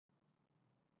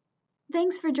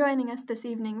Thanks for joining us this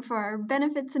evening for our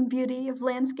Benefits and Beauty of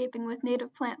Landscaping with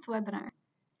Native Plants webinar.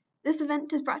 This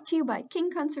event is brought to you by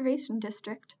King Conservation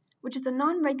District, which is a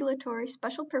non-regulatory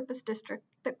special purpose district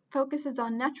that focuses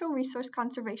on natural resource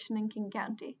conservation in King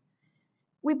County.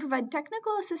 We provide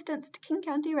technical assistance to King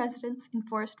County residents in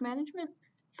forest management,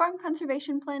 farm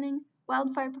conservation planning,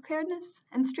 wildfire preparedness,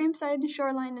 and streamside and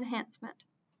shoreline enhancement.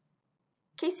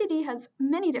 KCD has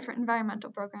many different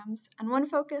environmental programs, and one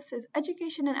focus is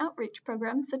education and outreach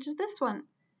programs such as this one.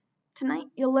 Tonight,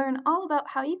 you'll learn all about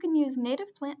how you can use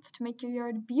native plants to make your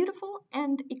yard beautiful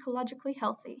and ecologically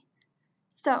healthy.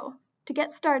 So, to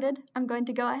get started, I'm going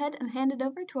to go ahead and hand it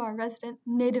over to our resident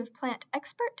native plant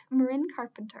expert, Marinn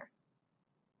Carpenter.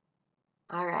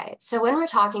 All right, so when we're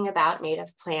talking about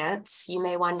native plants, you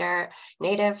may wonder,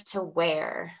 native to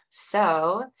where?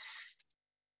 So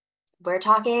we're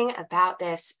talking about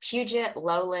this Puget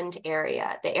lowland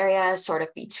area, the area sort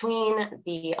of between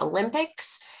the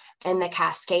Olympics and the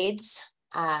Cascades.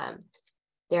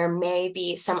 There may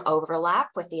be some overlap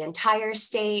with the entire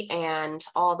state and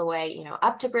all the way,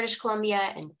 up to British Columbia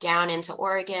and down into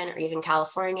Oregon or even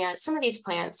California. Some of these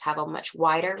plants have a much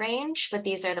wider range, but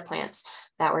these are the plants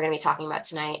that we're going to be talking about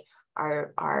tonight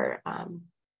are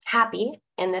happy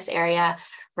in this area,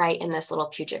 right in this little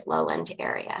Puget lowland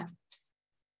area.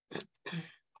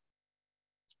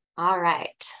 All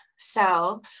right,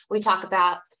 so we talk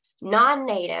about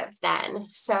non-native then.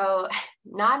 So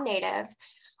non-native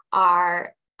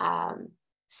are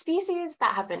species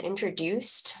that have been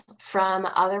introduced from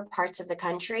other parts of the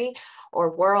country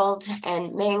or world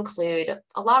and may include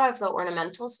a lot of the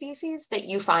ornamental species that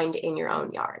you find in your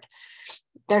own yard.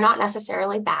 They're not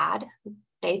necessarily bad,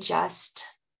 they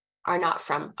just are not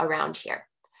from around here.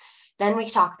 Then we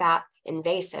talk about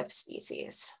invasive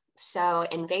species. So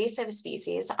invasive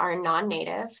species are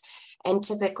non-native and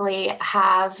typically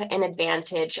have an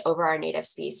advantage over our native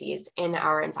species in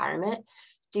our environment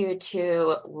due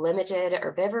to limited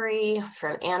herbivory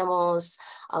from animals,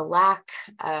 a lack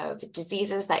of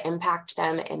diseases that impact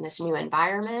them in this new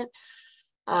environment,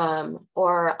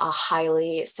 or a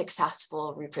highly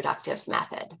successful reproductive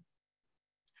method.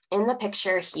 In the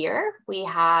picture here, we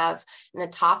have in the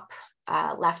top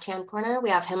left-hand corner, we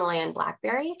have Himalayan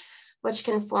blackberry, which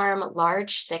can form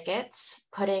large thickets,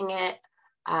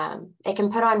 it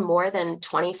can put on more than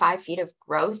 25 feet of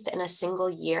growth in a single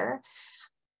year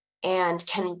and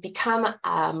can become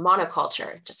a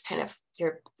monoculture, just kind of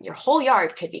your whole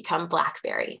yard could become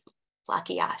blackberry,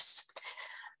 lucky us.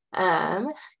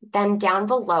 Then down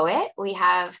below it, we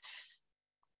have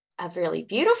a really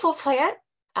beautiful plant,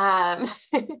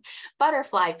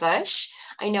 butterfly bush.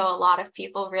 I know a lot of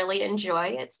people really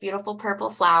enjoy its beautiful purple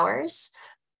flowers,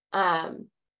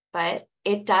 but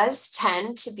it does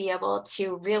tend to be able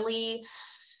to really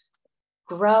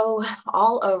grow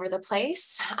all over the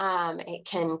place. It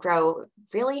can grow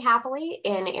really happily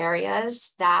in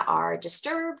areas that are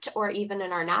disturbed or even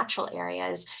in our natural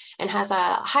areas and has a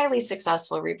highly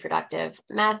successful reproductive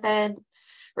method,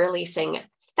 releasing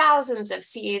thousands of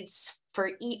seeds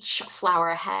for each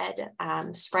flower head,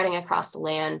 spreading across the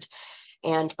land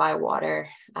and by water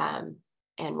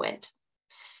and wind.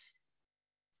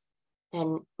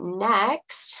 And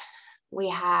next, we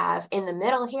have in the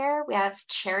middle here, we have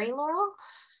cherry laurel.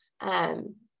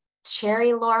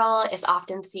 Cherry laurel is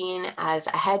often seen as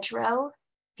a hedgerow.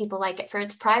 People like it for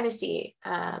its privacy.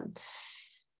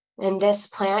 And this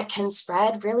plant can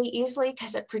spread really easily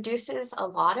because it produces a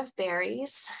lot of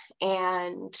berries,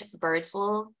 and birds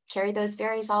will carry those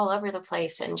berries all over the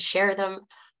place and share them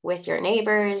with your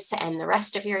neighbors and the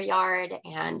rest of your yard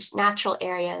and natural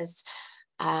areas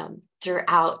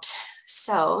throughout.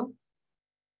 So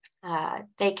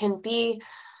they can be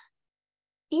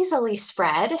easily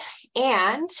spread,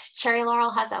 and cherry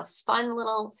laurel has a fun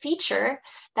little feature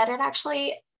that it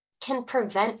actually can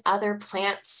prevent other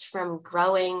plants from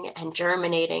growing and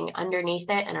germinating underneath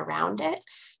it and around it.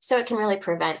 So it can really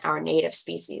prevent our native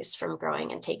species from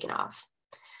growing and taking off.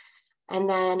 And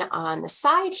then on the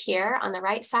side here, on the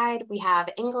right side, we have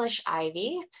English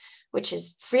ivy, which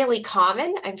is really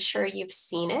common. I'm sure you've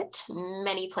seen it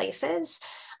many places.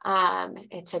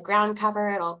 It's a ground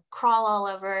cover, it'll crawl all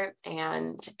over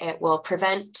and it will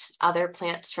prevent other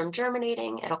plants from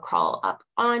germinating. It'll crawl up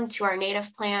onto our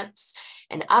native plants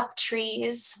and up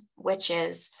trees, which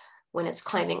is when it's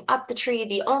climbing up the tree,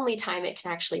 the only time it can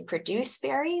actually produce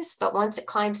berries. But once it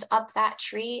climbs up that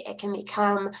tree, it can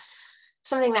become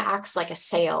something that acts like a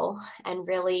sail and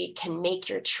really can make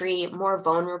your tree more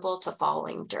vulnerable to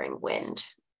falling during wind.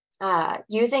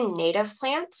 Using native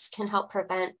plants can help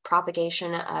prevent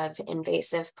propagation of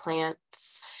invasive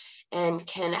plants and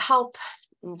can help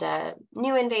the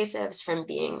new invasives from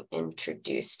being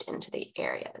introduced into the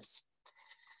areas.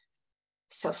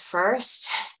 So first,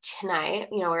 tonight,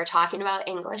 we're talking about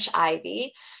English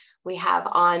ivy. We have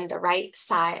on the right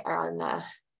side, or on the,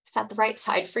 is that the right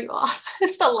side for you all?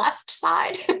 The left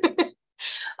side.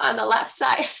 On the left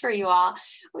side for you all,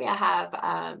 we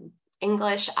have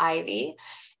English ivy,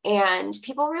 and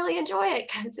people really enjoy it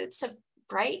because it's a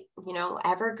bright,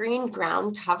 evergreen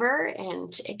ground cover,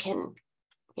 and it can,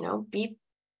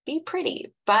 be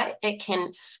pretty, but it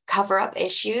can cover up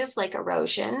issues like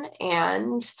erosion,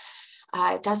 and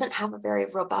it doesn't have a very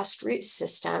robust root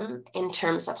system in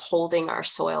terms of holding our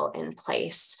soil in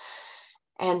place.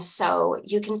 And so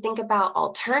you can think about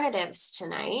alternatives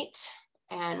tonight.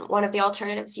 And one of the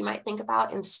alternatives you might think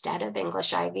about instead of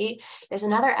English ivy is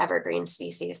another evergreen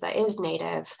species that is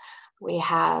native. We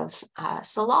have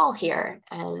salal here,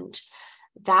 and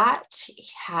that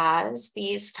has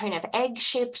these kind of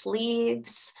egg-shaped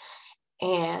leaves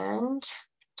and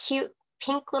cute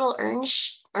pink little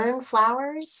urn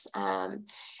flowers. And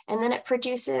then it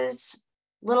produces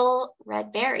little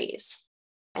red berries.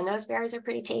 And those berries are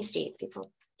pretty tasty.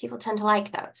 People tend to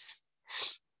like those.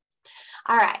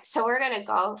 All right, so we're gonna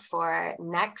go for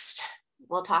next.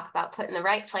 We'll talk about putting the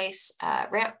right place,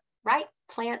 right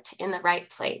plant in the right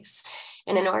place.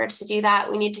 And in order to do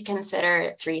that, we need to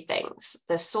consider three things: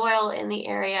 the soil in the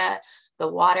area, the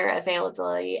water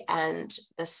availability, and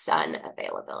the sun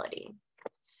availability.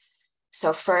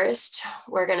 So first,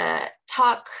 we're gonna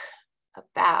talk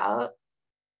about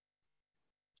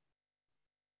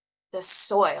the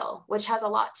soil, which has a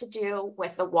lot to do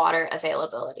with the water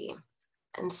availability.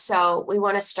 And so we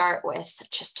want to start with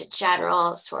just a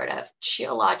general sort of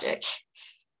geologic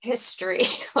history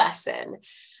lesson.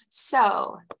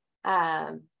 So,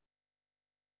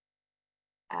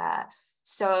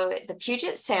 so the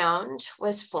Puget Sound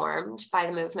was formed by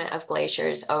the movement of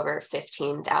glaciers over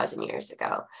 15,000 years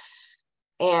ago.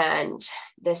 And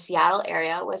the Seattle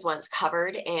area was once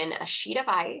covered in a sheet of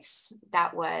ice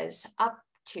that was up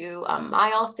to a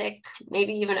mile thick,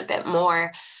 maybe even a bit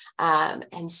more.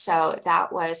 And so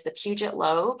that was the Puget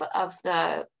lobe of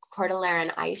the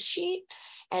Cordilleran ice sheet.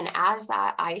 And as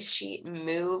that ice sheet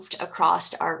moved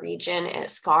across our region, it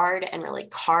scarred and really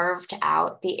carved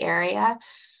out the area,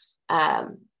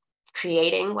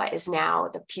 creating what is now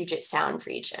the Puget Sound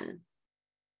region.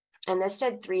 And this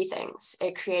did three things.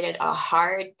 It created a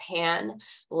hard pan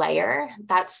layer.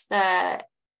 That's the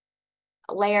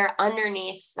layer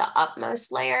underneath the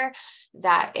upmost layer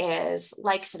that is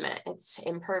like cement. It's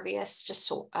impervious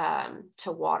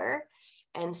to water.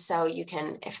 And so you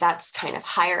can, if that's kind of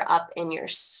higher up in your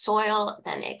soil,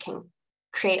 then it can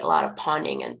create a lot of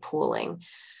ponding and pooling.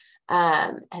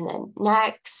 And then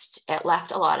next, it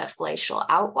left a lot of glacial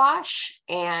outwash,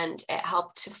 and it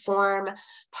helped to form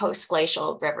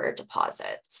post-glacial river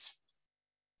deposits.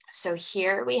 So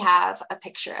here we have a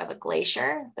picture of a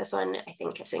glacier. This one, I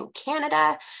think, is in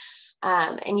Canada.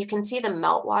 And you can see the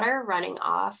meltwater running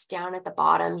off down at the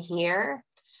bottom here.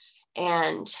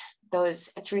 And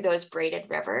through those braided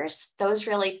rivers, those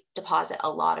really deposit a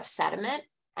lot of sediment.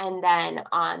 And then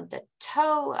on the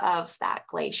toe of that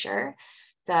glacier,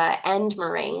 the end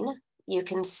moraine, you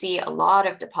can see a lot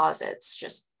of deposits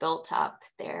just built up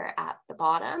there at the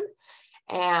bottom.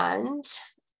 And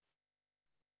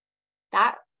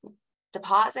that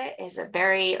deposit is a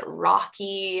very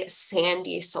rocky,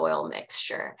 sandy soil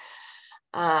mixture.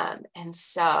 And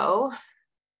so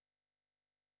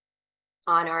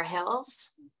on our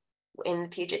hills in the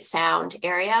Puget Sound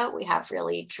area, we have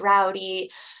really droughty,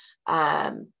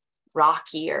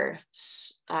 rockier,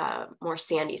 more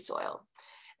sandy soil.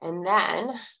 And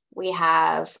then we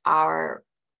have our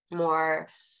more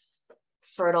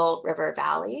fertile river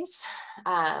valleys.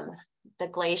 The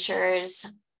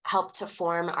glaciers help to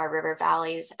form our river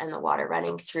valleys, and the water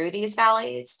running through these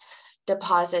valleys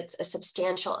deposits a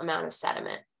substantial amount of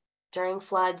sediment. During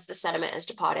floods, the sediment is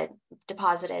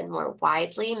deposited more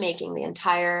widely, making the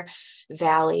entire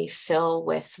valley fill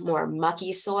with more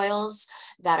mucky soils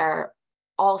that are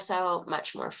also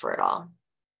much more fertile,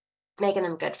 making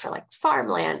them good for like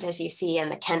farmland, as you see in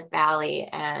the Kent Valley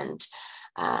and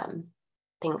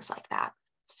things like that.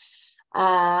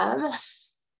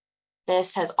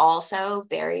 This has also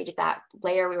buried that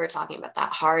layer we were talking about,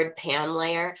 that hard pan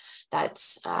layer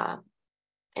that's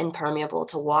impermeable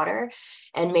to water,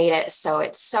 and made it so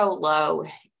it's so low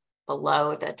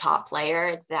below the top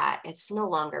layer that it's no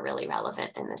longer really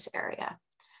relevant in this area.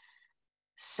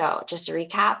 So just to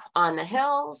recap, on the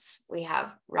hills, we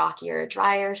have rockier,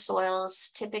 drier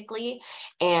soils typically,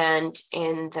 and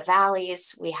in the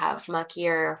valleys, we have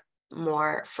muckier,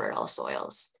 more fertile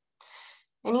soils.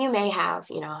 And you may have,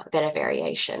 a bit of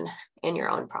variation in your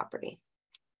own property.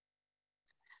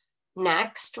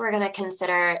 Next, we're going to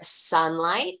consider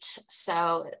sunlight.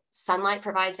 So sunlight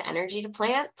provides energy to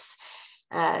plants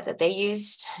that they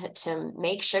use to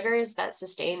make sugars that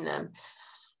sustain them.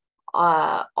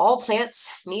 All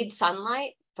plants need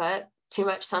sunlight, but too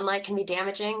much sunlight can be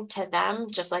damaging to them,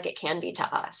 just like it can be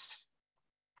to us.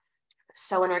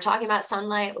 So when we're talking about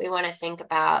sunlight, we want to think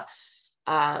about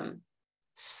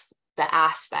the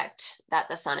aspect that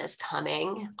the sun is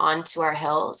coming onto our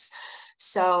hills.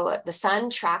 So the sun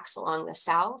tracks along the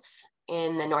south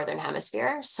in the northern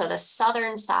hemisphere. So the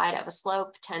southern side of a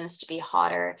slope tends to be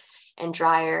hotter and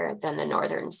drier than the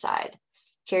northern side.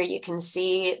 Here you can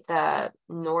see the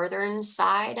northern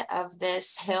side of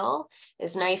this hill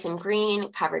is nice and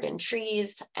green, covered in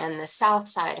trees, and the south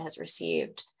side has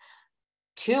received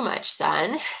too much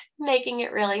sun, making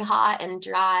it really hot and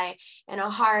dry and a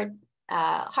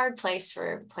hard place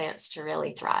for plants to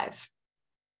really thrive.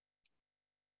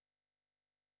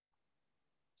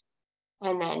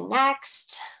 And then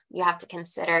next, you have to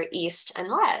consider east and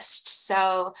west.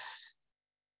 So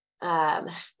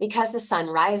because the sun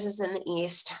rises in the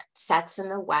east, sets in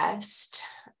the west,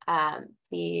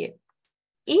 the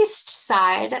east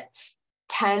side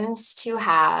tends to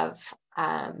have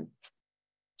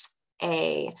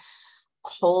a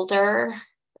colder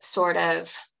sort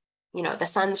of, the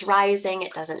sun's rising,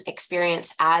 it doesn't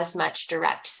experience as much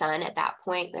direct sun at that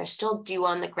point. There's still dew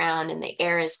on the ground and the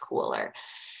air is cooler.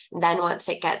 Then once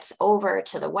it gets over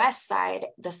to the west side,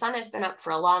 the sun has been up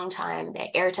for a long time.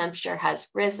 The air temperature has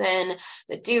risen,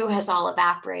 the dew has all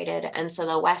evaporated. And so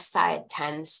the west side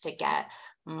tends to get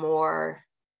more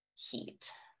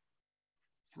heat,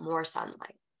 more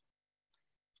sunlight.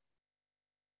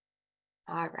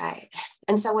 All right.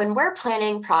 And so when we're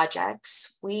planning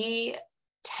projects, we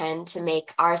tend to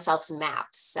make ourselves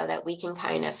maps so that we can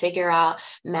kind of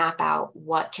map out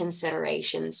what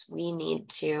considerations we need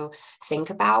to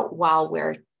think about while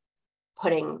we're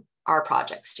putting our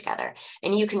projects together.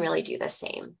 And you can really do the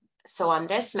same. So on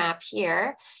this map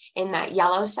here, in that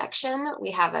yellow section,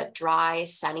 we have a dry,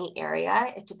 sunny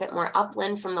area. It's a bit more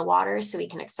upland from the water, so we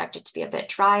can expect it to be a bit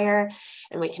drier,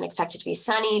 and we can expect it to be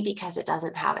sunny because it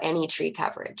doesn't have any tree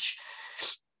coverage.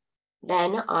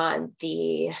 Then on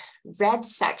the red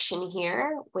section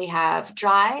here, we have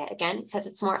dry, again, because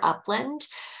it's more upland,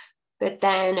 but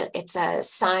then it's a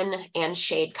sun and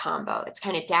shade combo. It's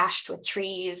kind of dashed with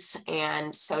trees.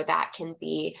 And so that can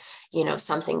be,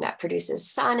 something that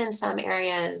produces sun in some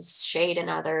areas, shade in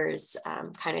others,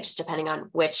 kind of just depending on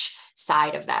which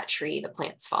side of that tree the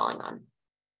plant's falling on.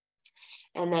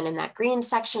 And then in that green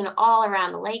section, all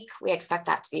around the lake, we expect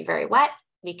that to be very wet,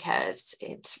 because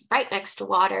it's right next to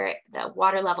water, the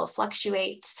water level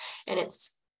fluctuates, and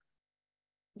it's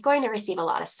going to receive a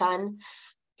lot of sun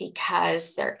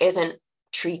because there isn't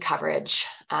tree coverage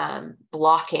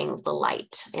blocking the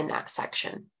light in that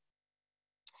section.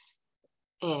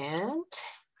 And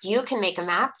you can make a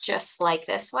map just like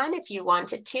this one if you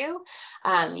wanted to,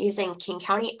 using King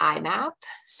County iMap.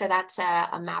 So that's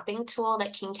a mapping tool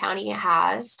that King County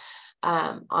has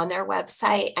on their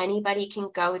website. Anybody can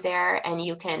go there and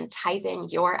you can type in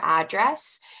your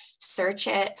address, search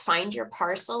it, find your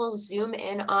parcel, zoom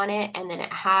in on it, and then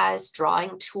it has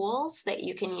drawing tools that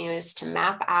you can use to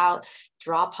map out,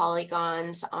 draw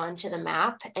polygons onto the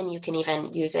map, and you can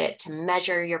even use it to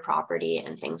measure your property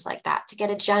and things like that to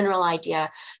get a general idea of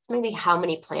maybe how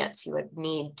many plants you would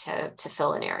need to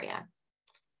fill an area.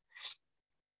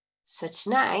 So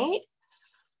tonight,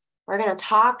 we're going to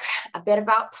talk a bit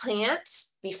about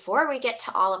plants. Before we get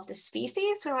to all of the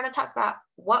species, we want to talk about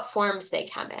what forms they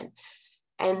come in.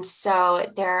 And so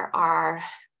there are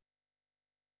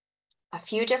a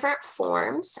few different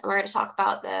forms, and we're going to talk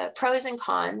about the pros and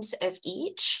cons of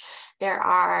each. There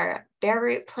are bare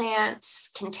root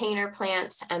plants, container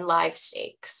plants, and live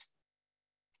stakes.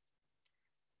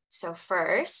 So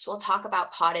first, we'll talk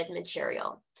about potted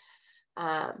material.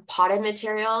 Potted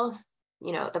material,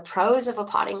 the pros of a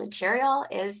potting material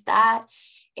is that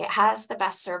it has the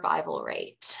best survival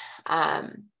rate.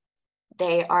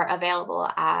 They are available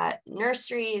at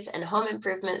nurseries and home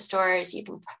improvement stores. You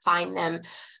can find them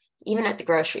even at the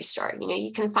grocery store.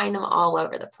 You can find them all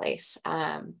over the place.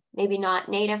 Maybe not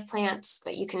native plants,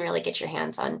 but you can really get your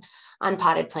hands on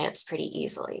potted plants pretty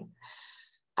easily.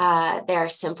 They are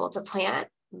simple to plant.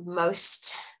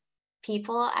 Most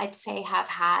people, I'd say, have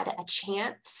had a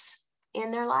chance in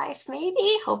their life,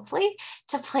 maybe, hopefully,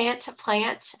 to plant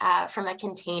from a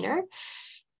container.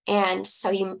 And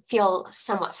so you feel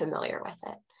somewhat familiar with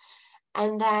it.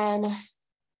 And then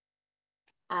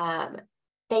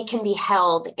they can be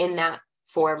held in that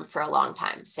form for a long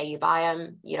time. Say you buy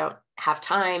them, you don't have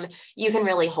time, you can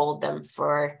really hold them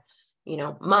for, you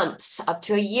know, months, up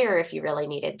to a year if you really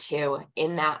needed to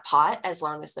in that pot, as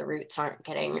long as the roots aren't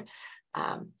getting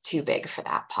too big for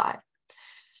that pot.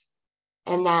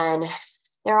 And then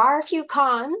there are a few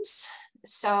cons.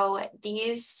 So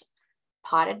these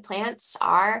potted plants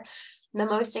are the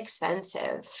most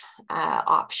expensive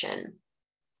option.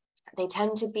 They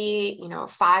tend to be, you know,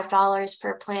 $5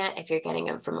 per plant if you're getting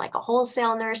them from like a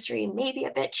wholesale nursery, maybe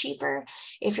a bit cheaper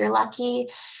if you're lucky.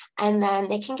 And then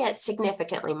they can get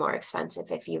significantly more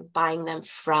expensive if you're buying them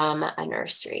from a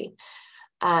nursery,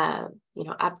 you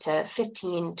know, up to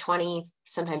 15, 20,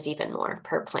 sometimes even more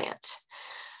per plant.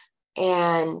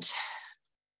 And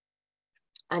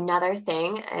another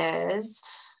thing is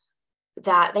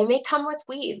that they may come with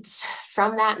weeds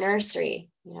from that nursery.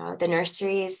 You know, the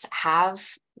nurseries have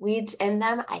weeds in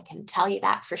them. I can tell you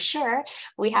that for sure.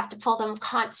 We have to pull them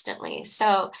constantly.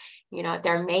 So, you know,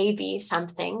 there may be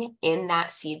something in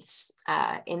that seeds,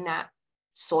 in that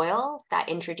soil that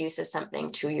introduces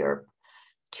something to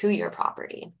your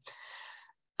property.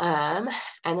 And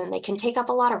then they can take up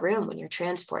a lot of room when you're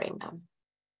transporting them.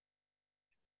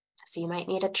 So you might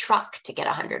need a truck to get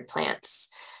 100 plants,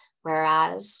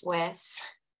 whereas with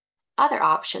other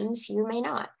options, you may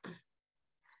not.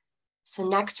 So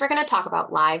next, we're going to talk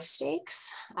about live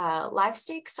stakes. Live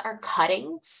stakes are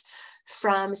cuttings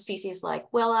from species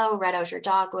like willow, red osier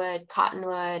dogwood,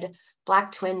 cottonwood,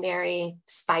 black twinberry,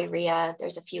 spirea.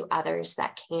 There's a few others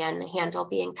that can handle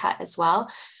being cut as well.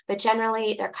 But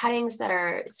generally, they're cuttings that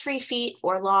are 3 feet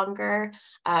or longer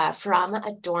from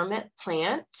a dormant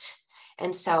plant.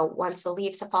 And so once the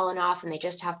leaves have fallen off and they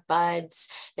just have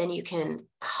buds, then you can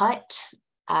cut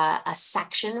a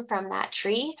section from that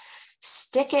tree,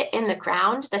 stick it in the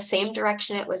ground the same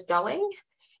direction it was going,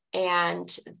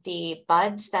 and the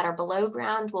buds that are below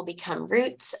ground will become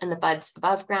roots and the buds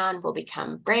above ground will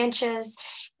become branches.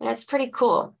 And it's pretty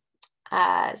cool.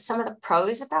 Some of the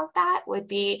pros about that would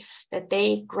be that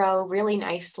they grow really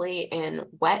nicely in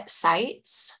wet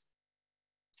sites.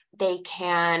 They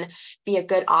can be a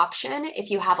good option if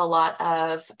you have a lot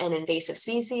of an invasive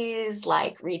species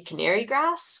like reed canary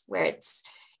grass, where it's,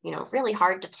 you know, really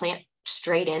hard to plant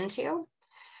straight into.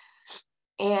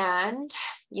 And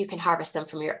you can harvest them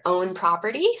from your own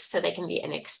property, so they can be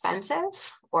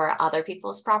inexpensive, or other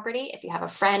people's property. If you have a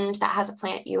friend that has a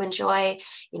plant you enjoy,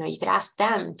 you know, you could ask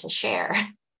them to share.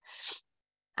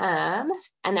 And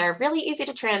they're really easy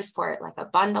to transport. Like a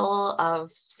bundle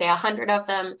of, say, 100 of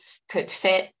them could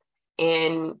fit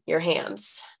in your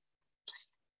hands.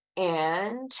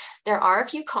 And there are a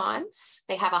few cons.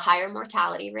 They have a higher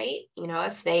mortality rate. You know,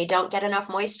 if they don't get enough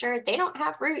moisture, they don't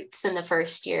have roots in the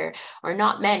first year, or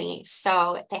not many.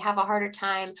 So they have a harder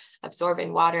time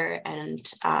absorbing water and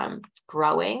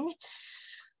growing.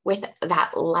 With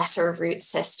that lesser root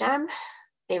system,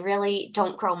 they really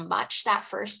don't grow much that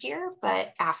first year,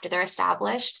 but after they're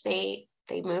established, they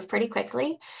move pretty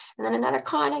quickly. And then another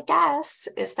con, I guess,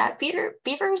 is that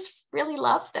beavers really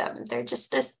love them. They're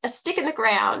just a stick in the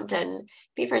ground, and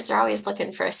beavers are always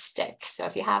looking for a stick. So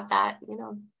if you have that, you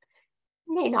know,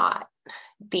 may not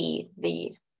be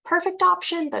the perfect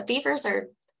option, but beavers are,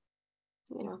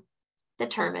 you know,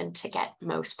 determined to get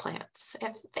most plants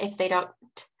if they don't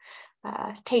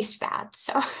taste bad.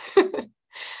 So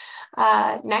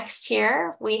next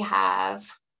here we have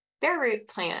bare root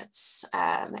plants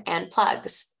and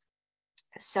plugs.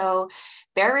 So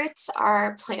bare roots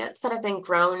are plants that have been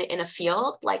grown in a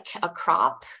field, like a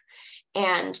crop,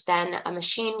 and then a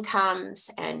machine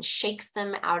comes and shakes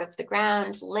them out of the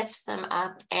ground, lifts them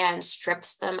up, and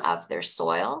strips them of their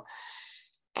soil.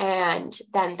 And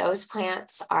then those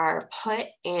plants are put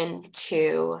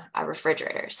into a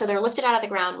refrigerator. So they're lifted out of the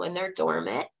ground when they're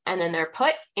dormant, and then they're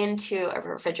put into a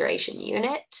refrigeration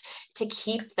unit to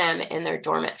keep them in their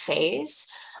dormant phase,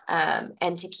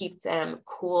 and to keep them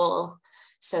cool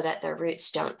so that their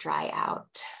roots don't dry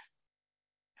out.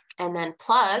 And then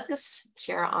plugs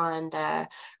here on the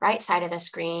right side of the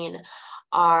screen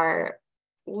are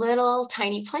little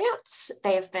tiny plants.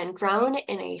 They have been grown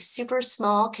in a super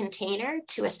small container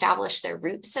to establish their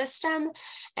root system.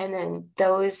 And then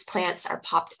those plants are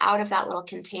popped out of that little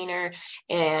container,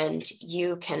 and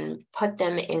you can put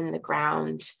them in the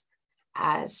ground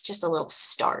as just a little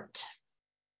start.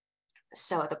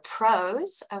 So the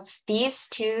pros of these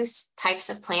two types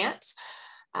of plants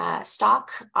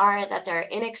stock are that they're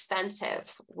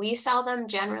inexpensive. We sell them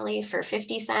generally for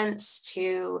 50 cents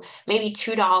to maybe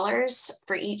 $2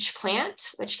 for each plant,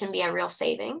 which can be a real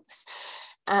savings.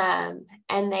 And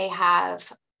they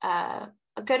have a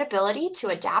good ability to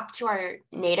adapt to our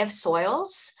native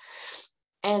soils,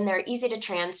 and they're easy to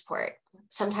transport.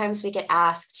 Sometimes we get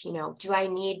asked, do I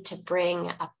need to bring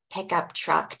a pickup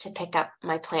truck to pick up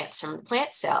my plants from the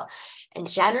plant sale? And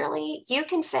generally, you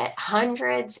can fit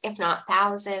hundreds, if not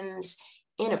thousands,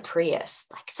 in a Prius,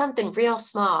 like something real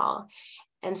small.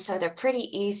 And so they're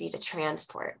pretty easy to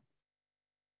transport.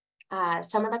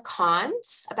 Some of the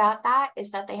cons about that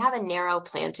is that they have a narrow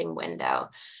planting window.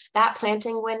 That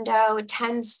planting window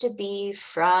tends to be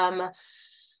from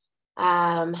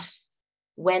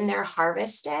when they're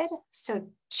harvested. So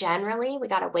generally, we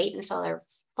got to wait until they're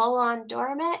full on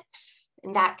dormant.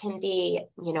 And that can be,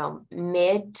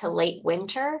 mid to late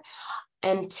winter,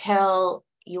 until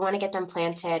you want to get them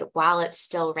planted while it's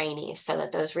still rainy, so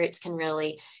that those roots can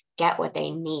really get what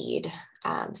they need,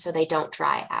 so they don't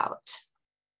dry out.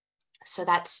 So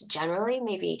that's generally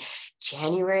maybe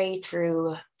January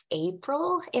through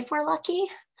April, if we're lucky.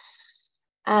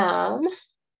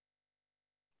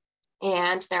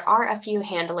 And there are a few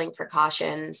handling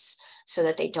precautions so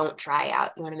that they don't dry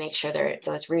out. You want to make sure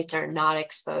those roots are not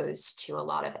exposed to a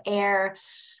lot of air,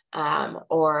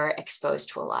 or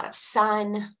exposed to a lot of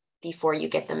sun before you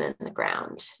get them in the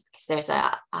ground, because there's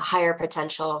a higher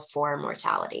potential for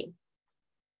mortality.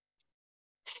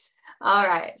 All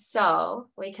right, so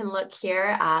we can look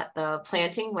here at the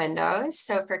planting windows.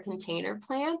 So for container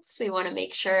plants, we want to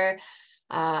make sure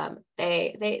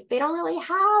they don't really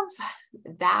have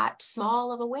that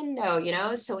small of a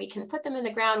window, so we can put them in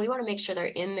the ground. We want to make sure they're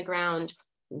in the ground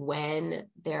when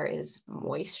there is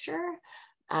moisture,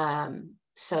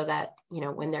 so that,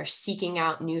 when they're seeking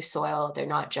out new soil, they're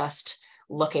not just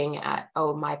looking at,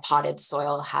 oh, my potted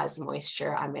soil has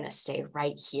moisture, I'm going to stay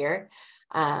right here.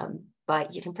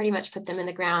 But you can pretty much put them in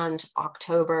the ground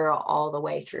October all the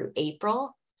way through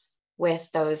April.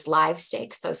 With those live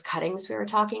stakes, those cuttings we were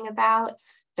talking about,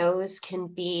 those can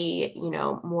be,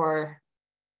 more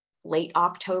late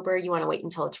October. You want to wait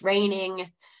until it's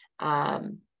raining,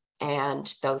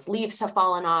 and those leaves have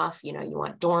fallen off. You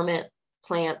want dormant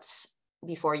plants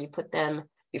before you cut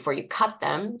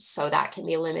them. So that can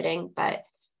be limiting. But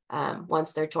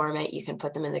once they're dormant, you can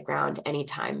put them in the ground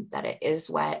anytime that it is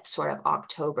wet, sort of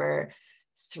October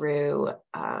through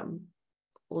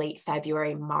late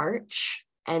February, March.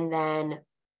 And then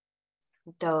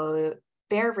the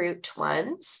bare root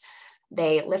ones,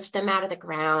 they lift them out of the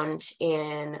ground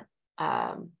in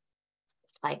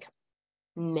like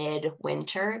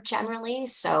mid-winter generally.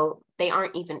 So they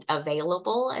aren't even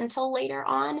available until later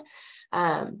on.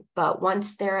 But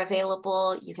once they're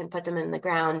available, you can put them in the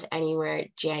ground anywhere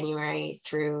January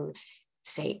through,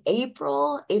 say,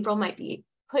 April. April might be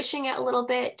pushing it a little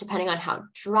bit, depending on how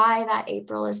dry that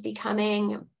April is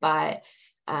becoming. But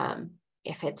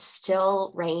if it's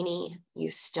still rainy, you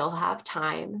still have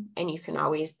time, and you can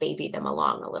always baby them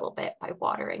along a little bit by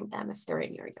watering them if they're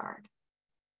in your yard.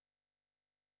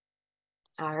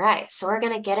 All right, so we're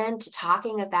going to get into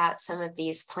talking about some of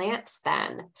these plants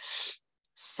then.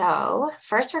 So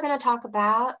first we're going to talk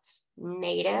about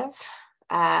native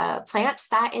plants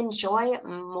that enjoy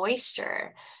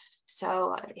moisture.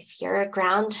 So if your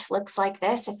ground looks like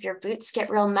this, if your boots get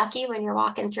real mucky when you're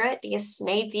walking through it, these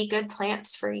may be good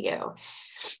plants for you.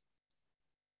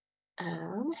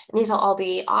 These will all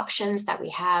be options that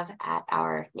we have at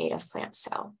our native plant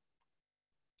sale.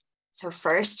 So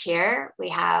first here, we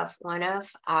have one of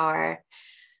our,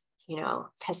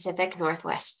 Pacific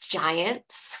Northwest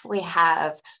giants. We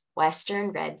have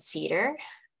Western red cedar.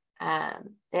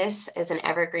 This is an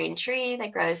evergreen tree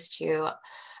that grows to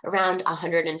around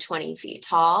 120 feet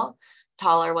tall.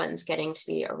 Taller ones getting to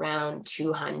be around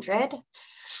 200.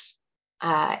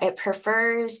 It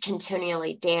prefers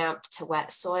continually damp to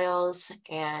wet soils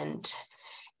and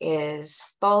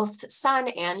is both sun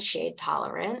and shade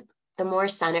tolerant. The more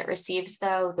sun it receives,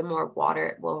 though, the more water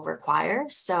it will require.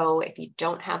 So if you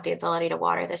don't have the ability to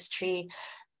water this tree,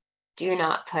 do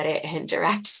not put it in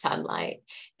direct sunlight.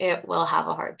 It will have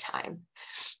a hard time.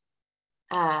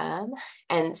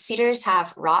 And cedars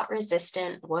have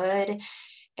rot-resistant wood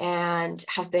and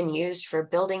have been used for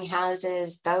building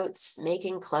houses, boats,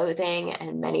 making clothing,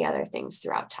 and many other things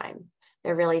throughout time.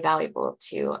 They're really valuable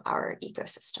to our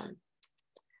ecosystem.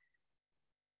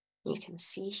 You can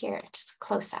see here, just a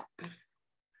close up.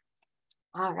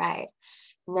 All right,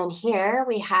 and then here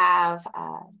we have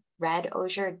red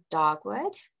osier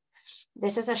dogwood.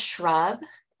 This is a shrub,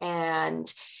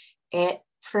 and it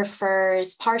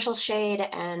prefers partial shade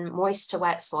and moist to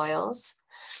wet soils.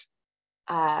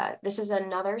 This is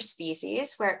another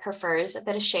species where it prefers a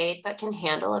bit of shade, but can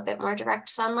handle a bit more direct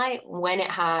sunlight when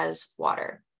it has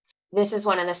water. This is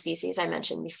one of the species I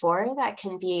mentioned before that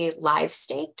can be live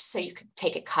staked. So you could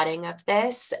take a cutting of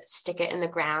this, stick it in the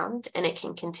ground, and it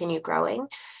can continue growing.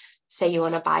 Say you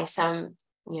want to buy some,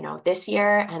 this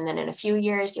year, and then in a few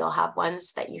years, you'll have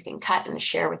ones that you can cut and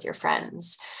share with your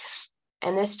friends.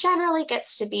 And this generally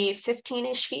gets to be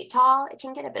 15-ish feet tall. It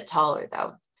can get a bit taller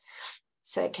though.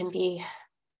 So it can be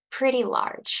pretty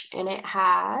large, and it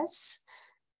has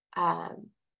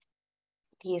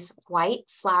these white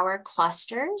flower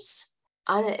clusters.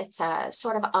 It's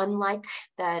sort of unlike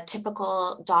the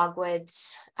typical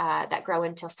dogwoods that grow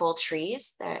into full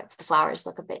trees. The flowers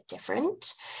look a bit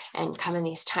different and come in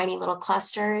these tiny little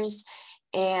clusters.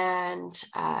 And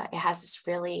it has this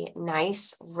really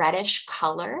nice reddish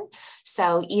color.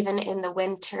 So even in the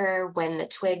winter, when the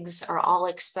twigs are all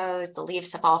exposed, the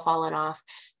leaves have all fallen off,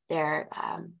 they're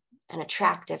an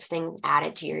attractive thing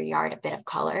added to your yard, a bit of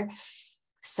color.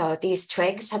 So these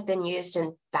twigs have been used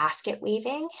in basket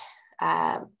weaving,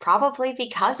 probably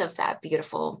because of that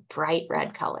beautiful bright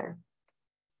red color.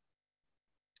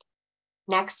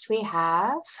 Next, we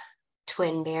have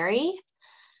twinberry.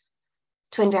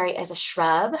 Twinberry is a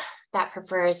shrub that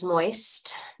prefers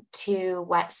moist to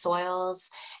wet soils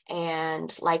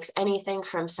and likes anything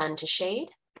from sun to shade.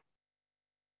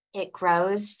 It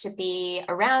grows to be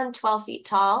around 12 feet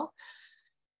tall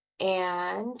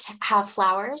and have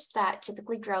flowers that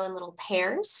typically grow in little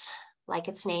pairs, like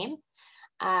its name,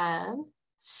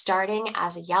 starting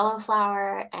as a yellow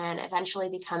flower and eventually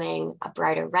becoming a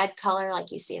brighter red color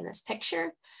like you see in this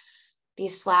picture.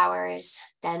 These flowers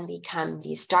then become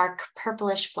these dark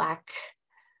purplish black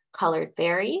colored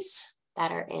berries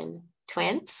that are in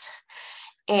twins.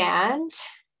 And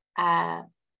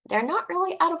they're not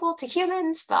really edible to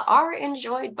humans, but are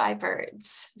enjoyed by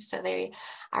birds. So they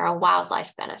are a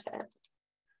wildlife benefit.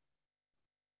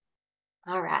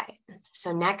 All right,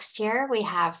 so next here we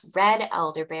have red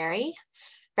elderberry.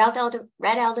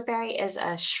 Red elderberry is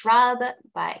a shrub,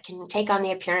 but it can take on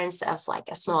the appearance of like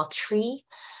a small tree.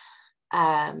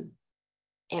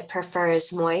 It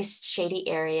prefers moist, shady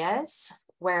areas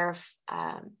where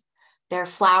their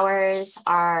flowers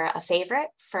are a favorite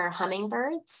for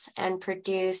hummingbirds and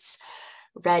produce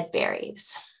red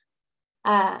berries.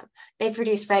 They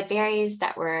produce red berries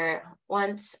that were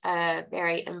once a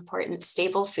very important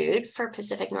staple food for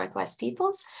Pacific Northwest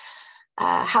peoples.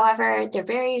 However, their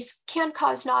berries can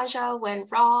cause nausea when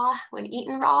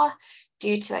eaten raw,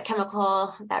 due to a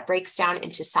chemical that breaks down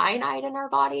into cyanide in our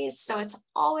bodies. So it's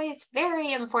always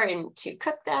very important to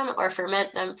cook them or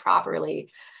ferment them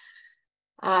properly.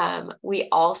 We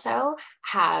also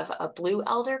have a blue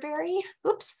elderberry.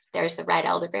 Oops, there's the red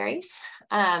elderberries.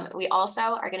 We also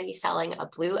are going to be selling a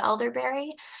blue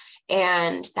elderberry,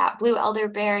 and that blue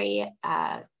elderberry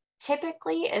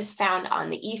typically is found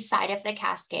on the east side of the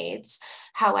Cascades.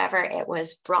 However, it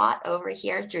was brought over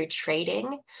here through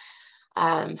trading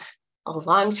a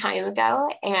long time ago,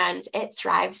 and it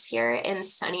thrives here in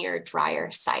sunnier,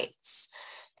 drier sites.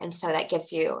 And so that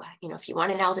gives you, if you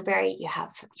want an elderberry, you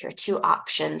have your two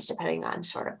options depending on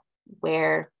sort of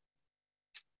where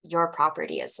your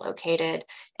property is located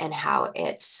and how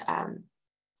its,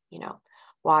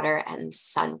 water and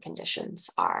sun conditions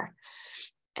are.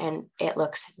 And it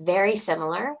looks very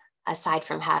similar, aside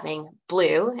from having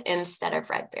blue instead of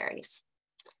red berries.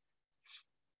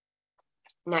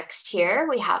 Next here,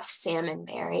 we have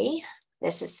salmonberry.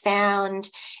 This is found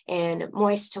in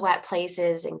moist to wet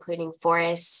places, including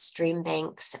forests, stream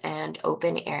banks, and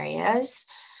open areas.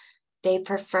 They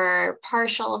prefer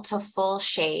partial to full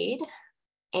shade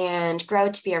and grow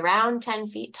to be around 10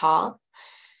 feet tall.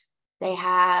 They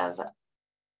have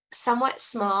somewhat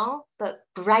small but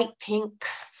bright pink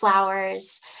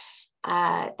flowers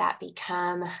that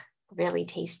become really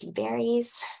tasty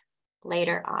berries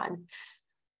later on.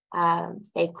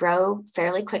 They grow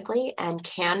fairly quickly and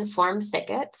can form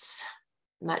thickets,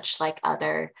 much like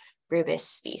other rubus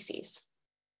species.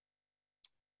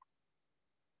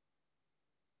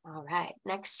 All right,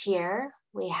 next here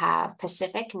we have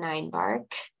Pacific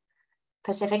ninebark.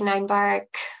 Pacific ninebark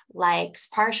likes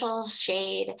partial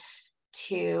shade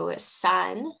to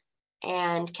sun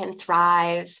and can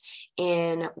thrive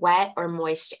in wet or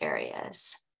moist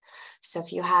areas. So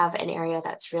if you have an area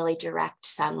that's really direct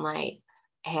sunlight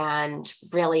and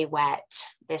really wet,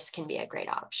 this can be a great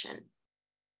option.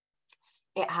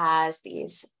 It has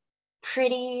these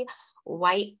pretty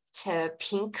white to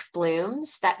pink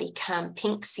blooms that become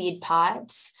pink seed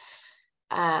pods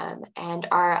and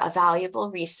are a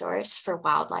valuable resource for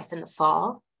wildlife in the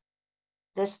fall.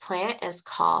 This plant is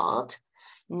called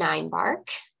ninebark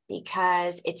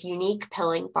because its unique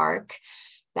pilling bark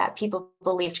that people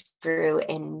believed grew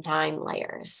in 9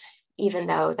 layers. Even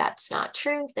though that's not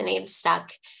true, the name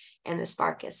stuck, and this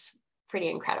bark is pretty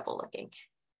incredible looking.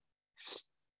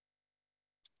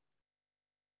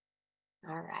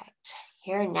 All right,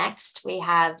 Here next, we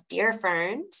have deer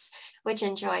ferns, which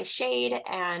enjoy shade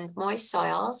and moist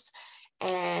soils,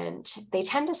 and they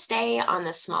tend to stay on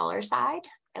the smaller side,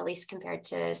 at least compared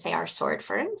to, say, our sword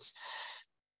ferns.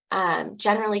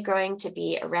 Generally growing to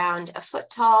be around a foot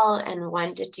tall and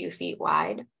 1 to 2 feet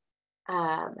wide.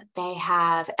 They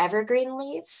have evergreen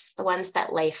leaves, the ones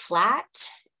that lay flat,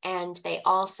 and they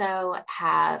also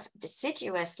have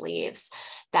deciduous leaves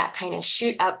that kind of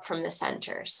shoot up from the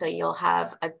center. So you'll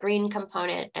have a green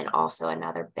component and also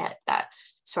another bit that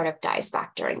sort of dies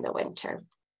back during the winter.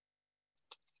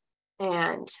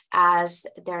 And as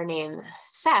their name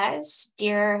says,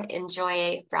 deer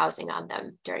enjoy browsing on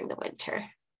them during the winter.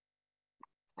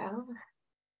 Oh,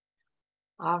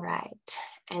 all right.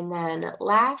 And then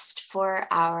last, for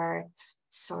our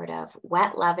sort of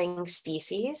wet loving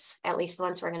species, at least the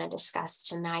ones we're going to discuss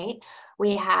tonight,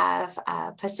 we have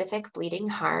Pacific bleeding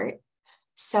heart.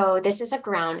 So this is a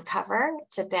ground cover.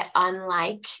 It's a bit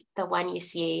unlike the one you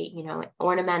see,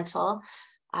 ornamental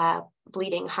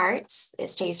bleeding hearts. It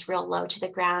stays real low to the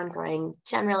ground, growing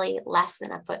generally less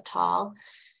than a foot tall.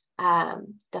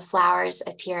 The flowers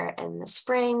appear in the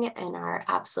spring and are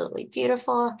absolutely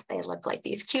beautiful. They look like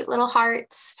these cute little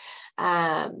hearts,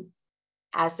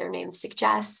 as their name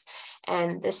suggests.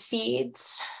 And the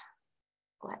seeds,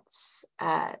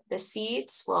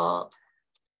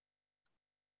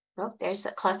 there's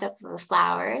a close-up of the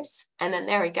flowers. And then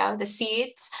there we go. The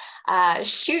seeds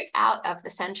shoot out of the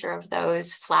center of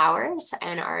those flowers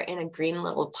and are in a green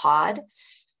little pod.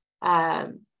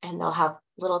 And they'll have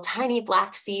little tiny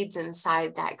black seeds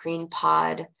inside that green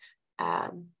pod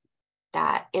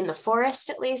that in the forest,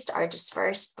 at least, are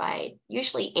dispersed by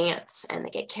usually ants, and they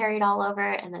get carried all over.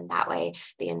 And then that way,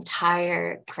 the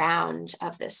entire ground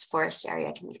of this forest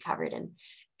area can be covered in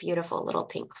beautiful little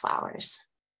pink flowers.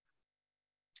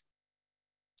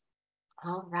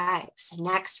 All right, so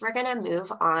next we're going to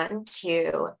move on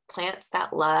to plants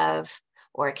that love,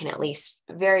 or can at least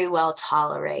very well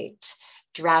tolerate,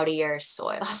 droughtier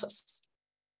soils.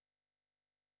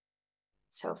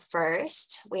 So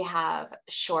first, we have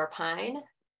shore pine.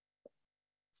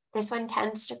 This one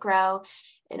tends to grow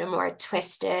in a more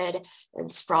twisted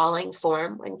and sprawling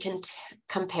form when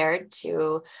compared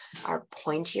to our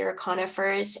pointier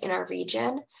conifers in our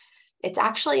region. It's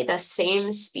actually the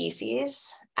same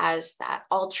species as that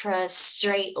ultra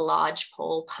straight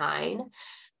lodgepole pine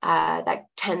that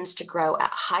tends to grow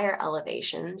at higher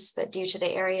elevations, but due to the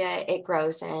area it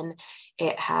grows in,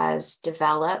 it has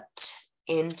developed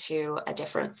into a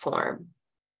different form.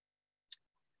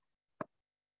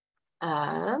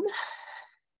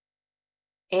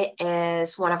 It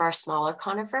is one of our smaller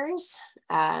conifers.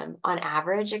 On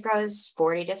average, it grows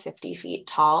 40 to 50 feet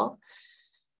tall.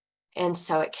 And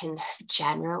so it can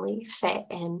generally fit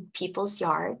in people's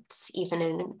yards, even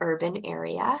in an urban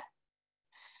area.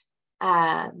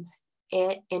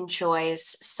 It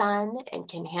enjoys sun and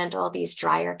can handle these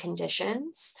drier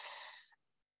conditions.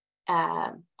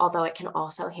 Although it can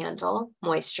also handle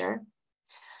moisture.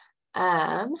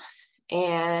 And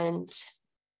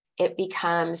it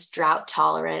becomes drought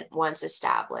tolerant once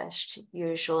established.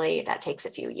 Usually that takes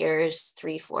a few years,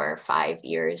 3, 4, 5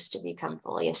 years to become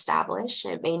fully established.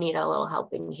 And it may need a little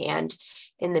helping hand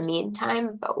in the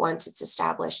meantime, but once it's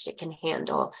established, it can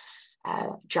handle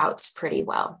droughts pretty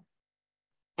well.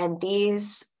 And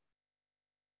these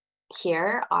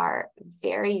here are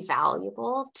very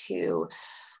valuable to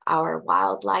our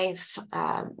wildlife.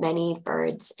 Many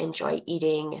birds enjoy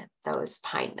eating those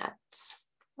pine nuts.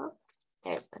 Oh,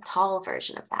 there's the tall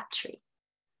version of that tree,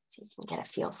 so you can get a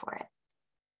feel for it.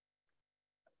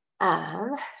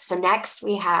 So next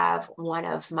we have one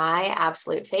of my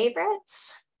absolute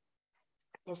favorites.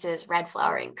 This is red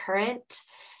flowering currant.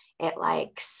 It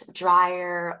likes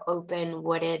drier, open,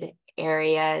 wooded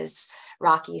areas,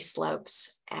 rocky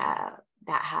slopes that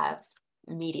have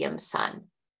medium sun.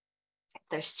 If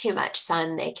there's too much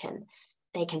sun, they can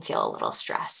feel a little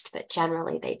stressed, but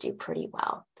generally they do pretty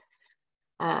well.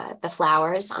 The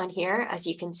flowers on here, as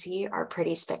you can see, are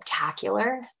pretty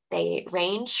spectacular. They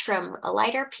range from a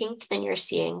lighter pink than you're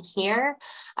seeing here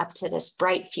up to this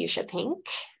bright fuchsia pink,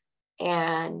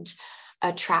 and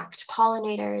attract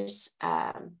pollinators,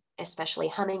 especially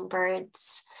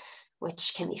hummingbirds,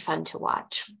 which can be fun to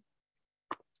watch.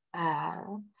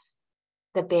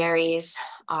 The berries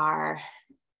are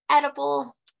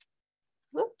edible.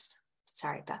 Whoops,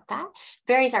 sorry about that.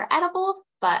 Berries are edible,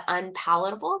 but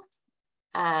unpalatable.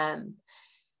 And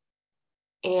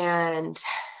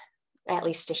at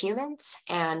least to humans,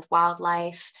 and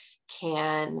wildlife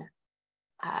can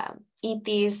eat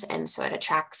these, and so it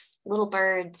attracts little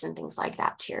birds and things like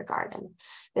that to your garden.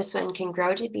 This one can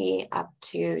grow to be up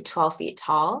to 12 feet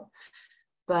tall.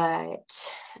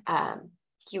 but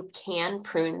you can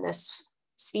prune this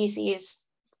species.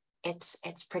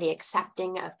 It's pretty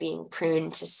accepting of being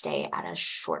pruned to stay at a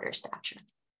shorter stature.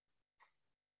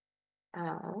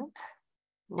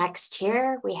 Next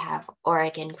here, we have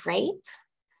Oregon grape.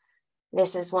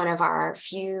 This is one of our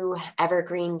few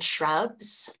evergreen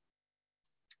shrubs,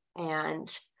 and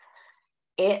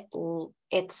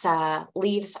its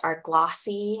leaves are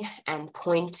glossy and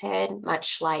pointed,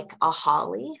 much like a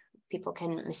holly. People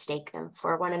can mistake them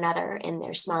for one another in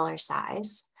their smaller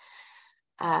size.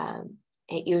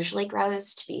 It usually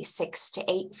grows to be 6 to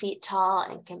 8 feet tall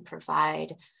and can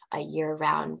provide a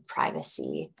year-round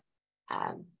privacy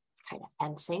kind of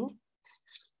fencing.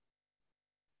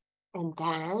 And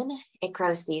then it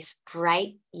grows these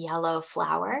bright yellow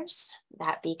flowers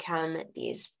that become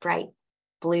these bright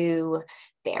blue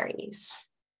berries.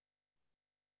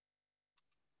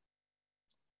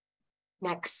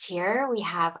 Next here, we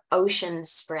have ocean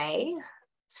spray.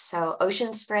 So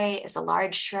ocean spray is a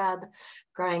large shrub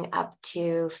growing up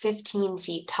to 15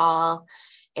 feet tall.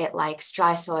 It likes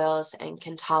dry soils and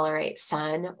can tolerate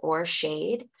sun or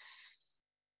shade.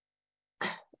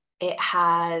 It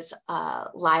has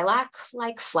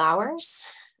lilac-like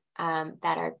flowers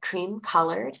that are cream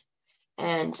colored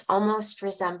and almost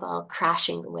resemble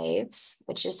crashing waves,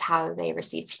 which is how they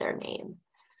received their name.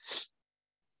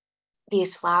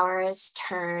 These flowers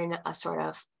turn a sort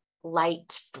of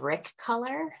light brick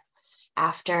color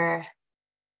after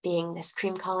being this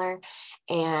cream color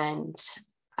and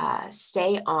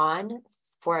stay on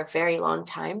for a very long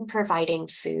time, providing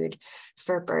food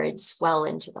for birds well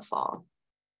into the fall.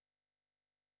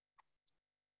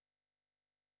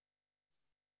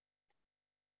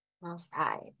 All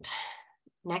right.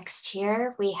 Next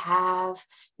here, we have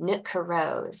Nootka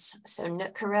rose. So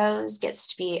Nootka rose gets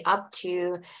to be up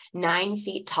to 9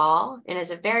 feet tall and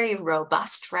is a very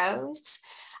robust rose,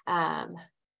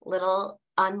 little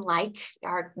unlike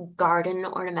our garden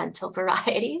ornamental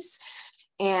varieties,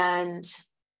 and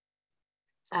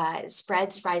it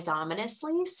spreads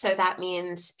rhizominously. So that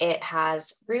means it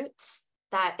has roots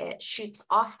that it shoots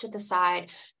off to the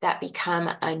side that become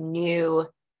a new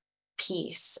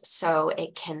piece, so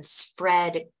it can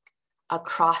spread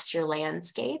across your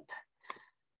landscape.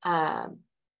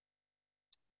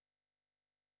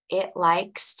 It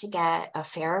likes to get a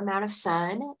fair amount of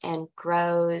sun and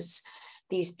grows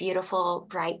these beautiful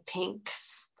bright pink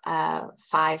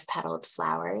 5-petaled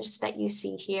flowers that you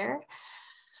see here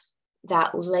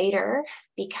that later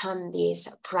become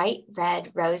these bright red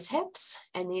rose hips,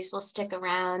 and these will stick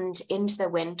around into the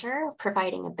winter,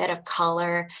 providing a bit of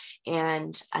color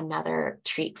and another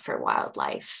treat for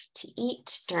wildlife to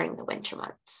eat during the winter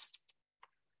months.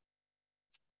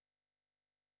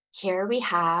 Here we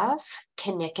have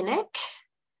kinnikinnick,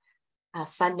 a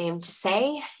fun name to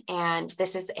say, and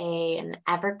this is an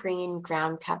evergreen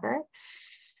ground cover.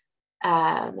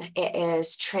 It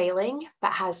is trailing,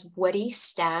 but has woody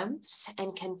stems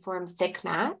and can form thick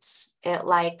mats. It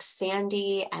likes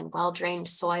sandy and well-drained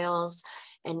soils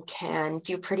and can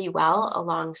do pretty well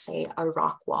along, say, a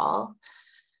rock wall.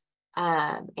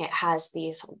 It has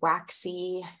these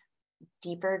waxy,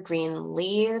 deeper green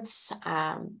leaves,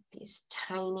 these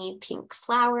tiny pink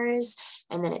flowers,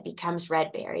 and then it becomes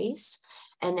red berries.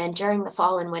 And then during the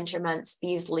fall and winter months,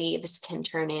 these leaves can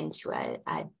turn into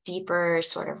a deeper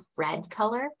sort of red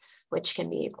color, which can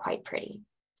be quite pretty.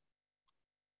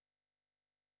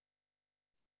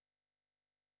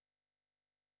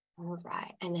 All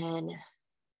right, and then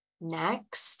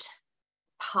next,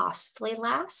 possibly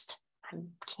last, I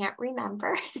can't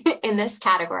remember, in this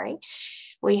category,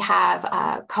 we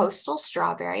have coastal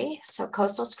strawberry. So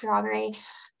coastal strawberry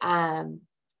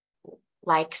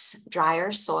likes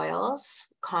drier soils,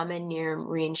 common near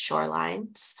marine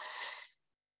shorelines.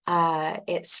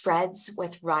 It spreads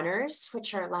with runners,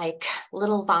 which are like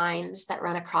little vines that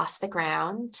run across the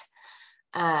ground,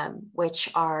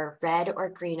 which are red or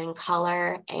green in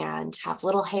color and have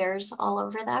little hairs all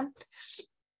over them.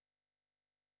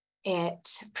 It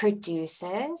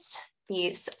produces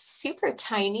these super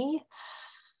tiny,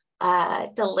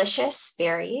 delicious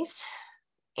berries,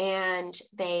 and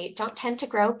they don't tend to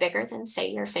grow bigger than, say,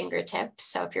 your fingertips.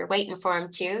 So if you're waiting for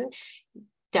them to,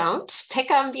 don't pick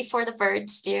them before the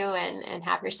birds do and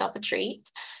have yourself a treat.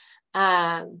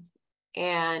 And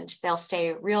they'll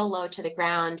stay real low to the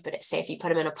ground, but say if you put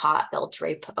them in a pot, they'll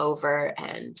drape over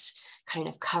and kind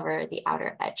of cover the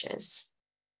outer edges.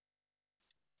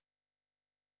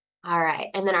 All right,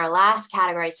 and then our last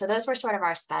category. So those were sort of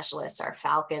our specialists, our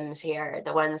falcons here,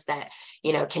 the ones that,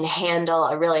 you know, can handle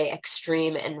a really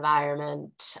extreme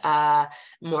environment,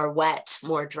 more wet,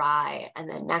 more dry. And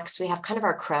then next we have kind of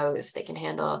our crows. They can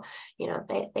handle, you know,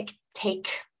 they can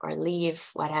take or leave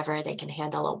whatever. They can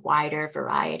handle a wider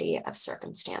variety of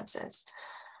circumstances.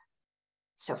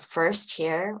 So first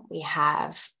here we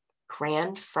have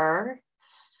grand fir.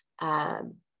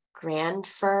 Grand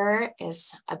fir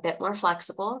is a bit more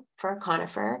flexible for a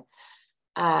conifer.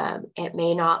 It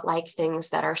may not like things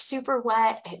that are super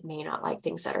wet. It may not like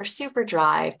things that are super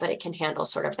dry, but it can handle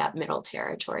sort of that middle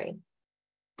territory.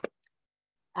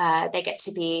 They get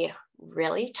to be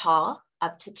really tall,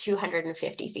 up to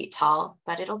 250 feet tall,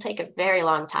 but it'll take a very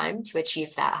long time to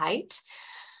achieve that height.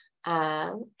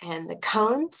 And the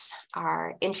cones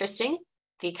are interesting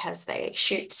because they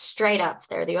shoot straight up.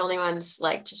 They're the only ones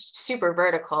like just super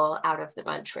vertical out of the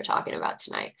bunch we're talking about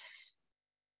tonight.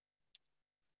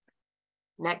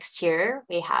 Next here,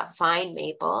 we have vine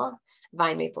maple.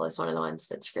 Vine maple is one of the ones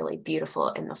that's really beautiful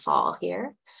in the fall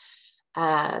here.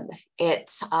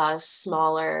 It's a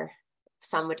smaller,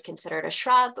 some would consider it a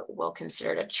shrub, we'll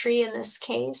consider it a tree in this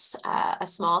case, a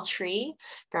small tree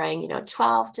growing,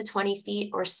 12 to 20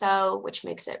 feet or so, which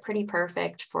makes it pretty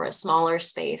perfect for a smaller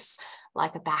space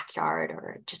like a backyard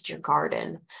or just your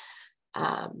garden.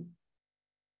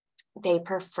 They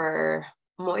prefer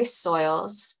moist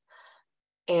soils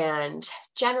and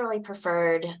generally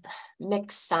preferred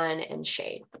mixed sun and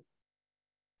shade.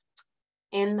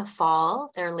 In the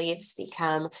fall, their leaves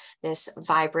become this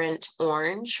vibrant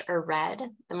orange or red.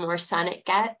 The more sun it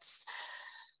gets,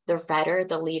 the redder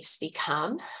the leaves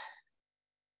become.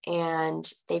 And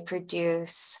they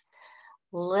produce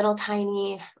little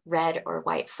tiny red or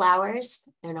white flowers.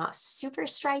 They're not super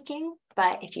striking,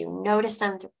 but if you notice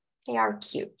them, they are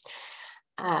cute.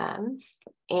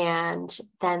 And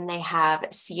then they have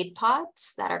seed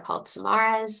pods that are called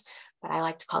samaras, but I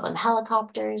like to call them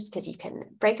helicopters because you can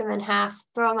break them in half,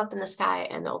 throw them up in the sky,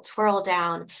 and they'll twirl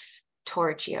down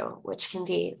towards you, which can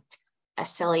be a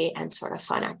silly and sort of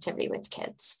fun activity with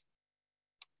kids.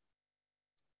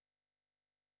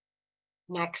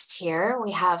 Next here,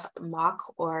 we have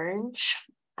mock orange.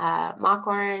 Mock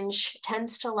orange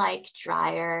tends to like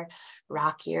drier,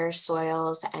 rockier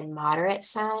soils and moderate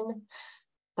sun,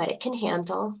 but it can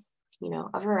handle,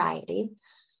 a variety.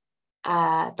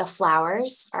 The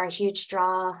flowers are a huge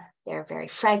draw. They're very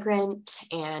fragrant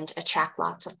and attract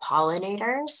lots of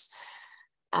pollinators.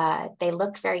 They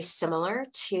look very similar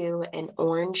to an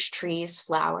orange tree's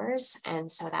flowers,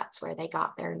 and so that's where they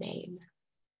got their name.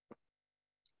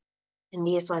 And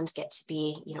these ones get to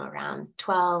be, around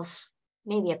 12,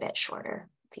 maybe a bit shorter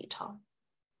feet tall.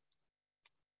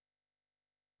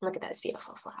 Look at those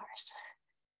beautiful flowers.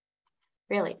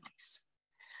 Really nice.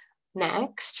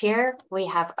 Next here, we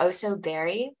have Oso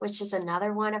berry, which is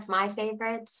another one of my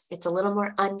favorites. It's a little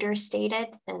more understated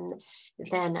than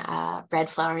red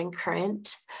flowering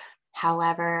currant.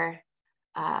 However,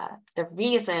 the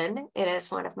reason it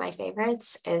is one of my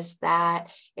favorites is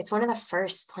that it's one of the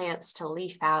first plants to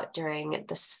leaf out during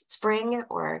the spring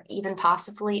or even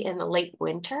possibly in the late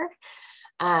winter.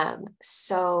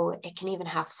 So it can even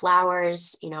have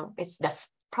flowers, it's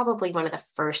probably one of the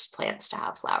first plants to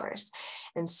have flowers.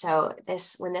 And so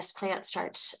when this plant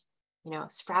starts,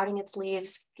 sprouting its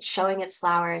leaves, showing its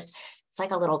flowers, it's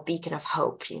like a little beacon of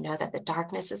hope, that the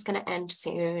darkness is going to end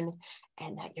soon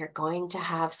and that you're going to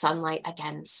have sunlight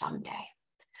again someday.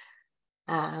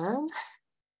 And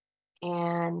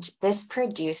this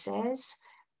produces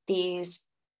these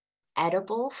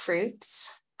edible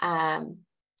fruits.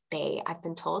 They, I've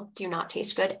been told, do not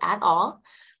taste good at all.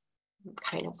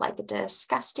 Kind of like a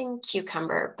disgusting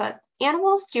cucumber, but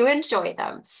animals do enjoy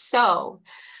them. So,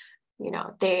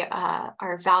 they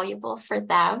are valuable for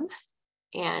them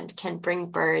and can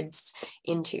bring birds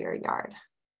into your yard.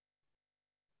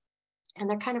 And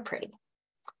they're kind of pretty.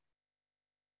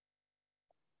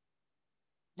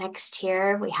 Next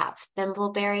here, we have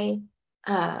thimbleberry.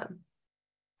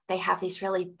 They have these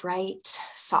really bright,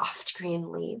 soft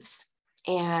green leaves,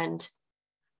 and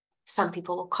some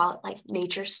people will call it like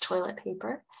nature's toilet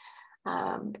paper.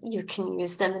 You can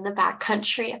use them in the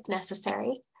backcountry if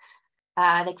necessary.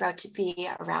 They grow to be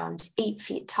around 8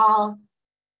 feet tall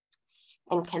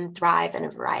and can thrive in a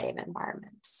variety of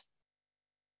environments.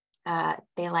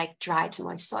 They like dry to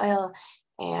moist soil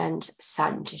and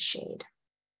sun to shade.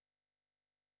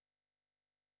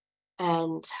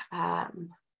 And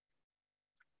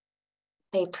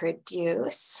they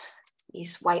produce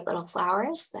these white little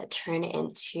flowers that turn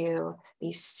into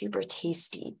these super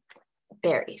tasty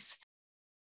berries.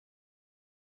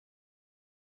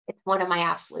 It's one of my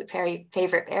absolute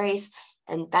favorite berries.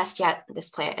 And best yet, this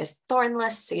plant is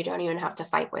thornless, so you don't even have to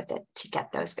fight with it to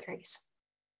get those berries.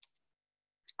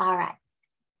 All right,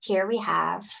 here we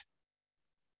have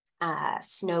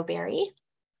snowberry.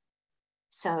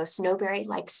 So snowberry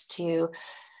likes to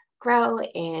grow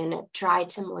in dry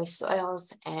to moist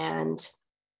soils and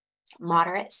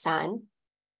moderate sun.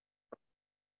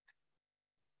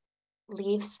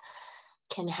 Leaves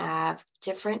can have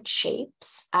different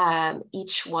shapes.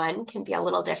 Each one can be a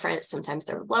little different. Sometimes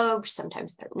they're lobed,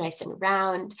 sometimes they're nice and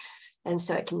round. And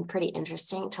so it can be pretty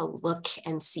interesting to look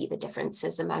and see the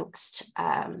differences amongst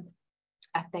a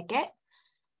thicket.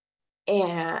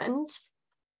 And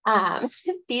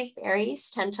these berries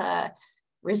tend to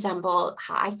resemble,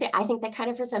 I think they kind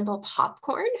of resemble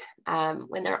popcorn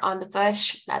when they're on the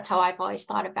bush. That's how I've always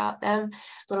thought about them.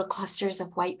 Little clusters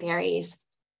of white berries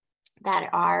that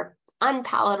are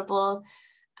unpalatable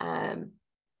and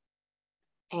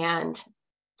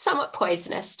somewhat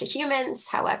poisonous to humans.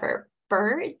 However,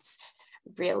 birds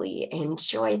really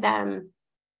enjoy them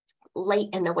late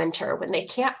in the winter when they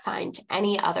can't find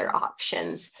any other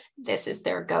options. This is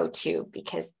their go-to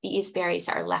because these berries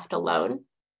are left alone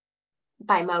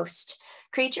by most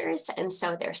creatures. And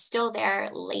so they're still there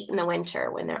late in the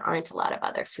winter when there aren't a lot of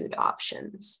other food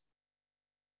options.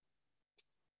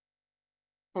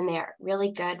 And they're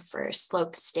really good for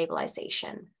slope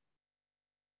stabilization.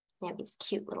 They have these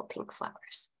cute little pink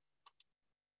flowers.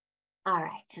 All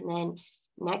right, and then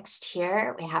next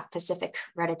here we have Pacific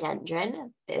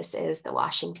rhododendron. This is the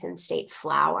Washington state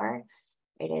flower.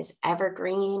 It is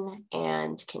evergreen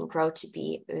and can grow to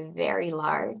be very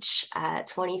large,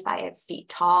 25 feet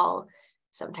tall,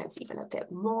 sometimes even a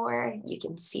bit more. You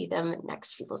can see them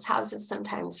next to people's houses,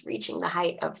 sometimes reaching the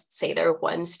height of, say, their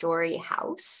one-story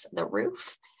house, the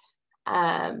roof,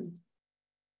 and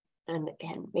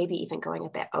maybe even going a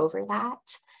bit over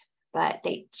that. But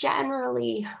they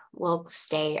generally will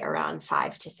stay around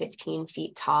 5 to 15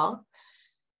 feet tall.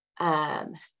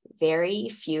 Very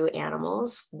few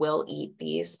animals will eat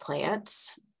these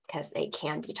plants because they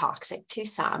can be toxic to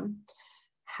some.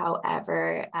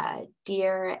 However,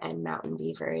 deer and mountain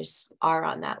beavers are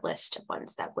on that list of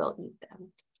ones that will eat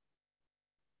them.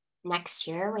 Next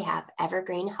year, we have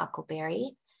evergreen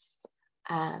huckleberry.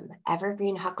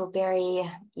 Evergreen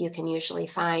huckleberry you can usually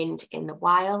find in the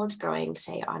wild, growing,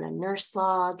 say, on a nurse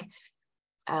log,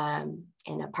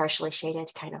 in a partially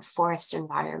shaded kind of forest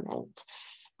environment.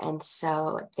 And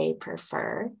so they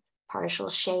prefer partial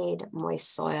shade,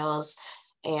 moist soils,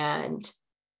 and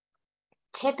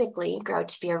typically grow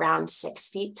to be around 6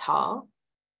 feet tall.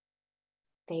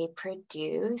 They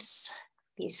produce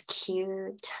these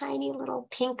cute, tiny little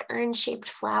pink urn-shaped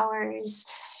flowers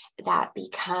that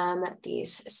become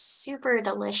these super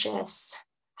delicious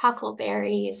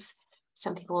huckleberries.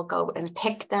 Some people will go and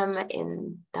pick them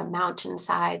in the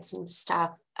mountainsides and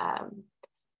stuff,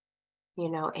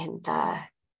 in the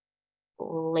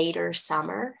later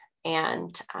summer,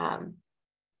 and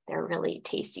they're a really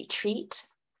tasty treat.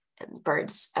 And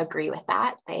birds agree with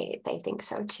that. They think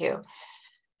so too.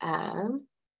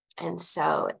 And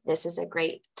so this is a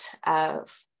great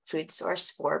food source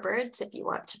for birds if you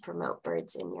want to promote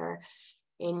birds in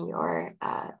your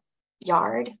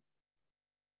yard,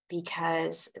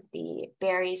 because the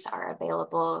berries are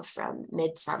available from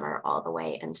midsummer all the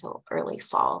way until early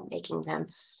fall, making them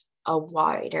a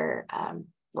wider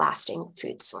lasting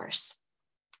food source.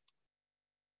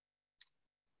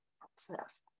 That's the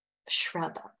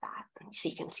shrub of that, so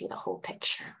you can see the whole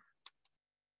picture.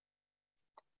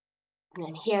 And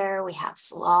then here we have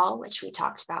salal, which we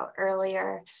talked about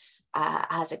earlier,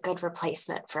 as a good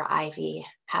replacement for ivy,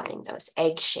 having those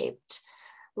egg-shaped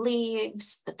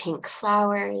leaves, the pink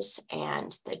flowers,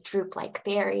 and the droop-like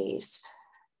berries.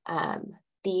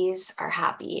 These are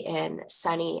happy in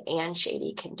sunny and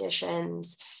shady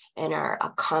conditions and are a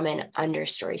common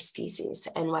understory species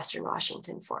in Western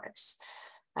Washington forests.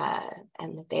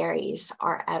 And the berries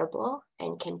are edible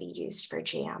and can be used for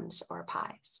jams or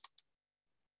pies.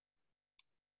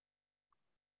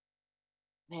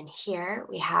 And here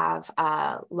we have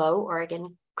low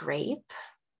Oregon grape.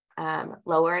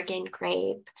 Low Oregon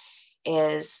grape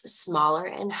is smaller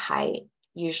in height,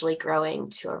 usually growing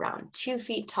to around 2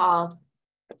 feet tall.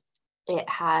 It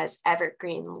has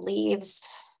evergreen leaves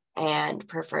and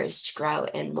prefers to grow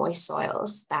in moist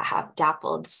soils that have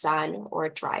dappled sun or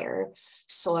drier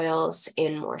soils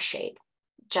in more shade.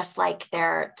 Just like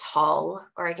their tall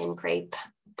Oregon grape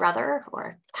brother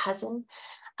or cousin,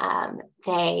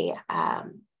 they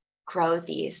grow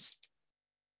these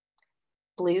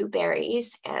blue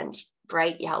berries and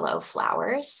bright yellow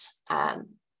flowers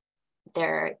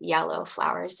their yellow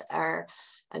flowers are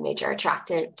a major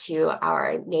attractant to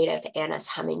our native Anna's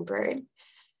hummingbird.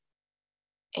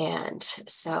 And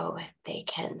so they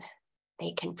can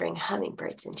bring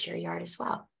hummingbirds into your yard as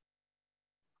well.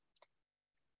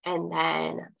 And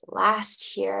then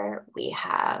last here, we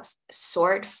have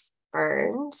sword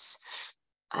ferns.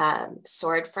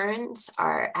 Sword ferns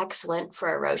are excellent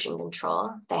for erosion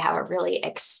control. They have a really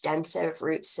extensive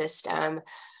root system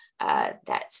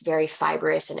that's very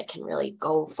fibrous, and it can really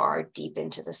go far deep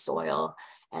into the soil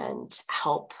and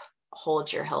help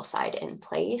hold your hillside in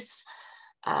place.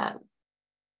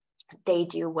 They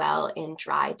do well in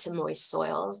dry to moist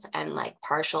soils and like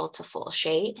partial to full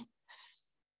shade.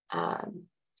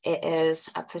 It is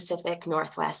a Pacific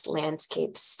Northwest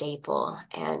landscape staple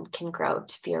and can grow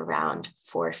to be around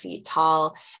 4 feet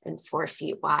tall and 4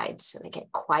 feet wide. So they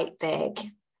get quite big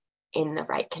in the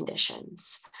right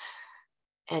conditions.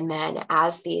 And then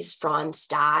as these fronds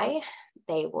die,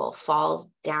 they will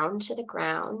fall down to the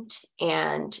ground,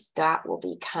 and that will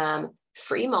become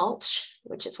free mulch,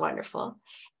 which is wonderful,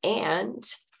 and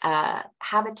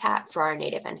habitat for our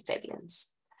native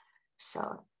amphibians.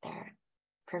 So they're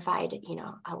provide, you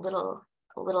know, a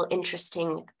little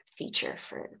interesting feature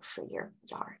for your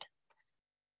yard.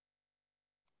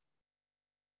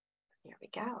 There we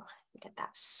go. Get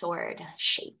that sword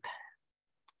shape.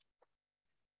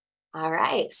 All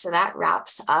right, so that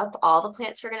wraps up all the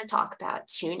plants we're going to talk about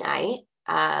tonight.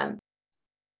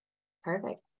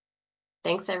 Perfect.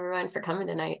 Thanks everyone for coming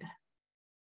tonight.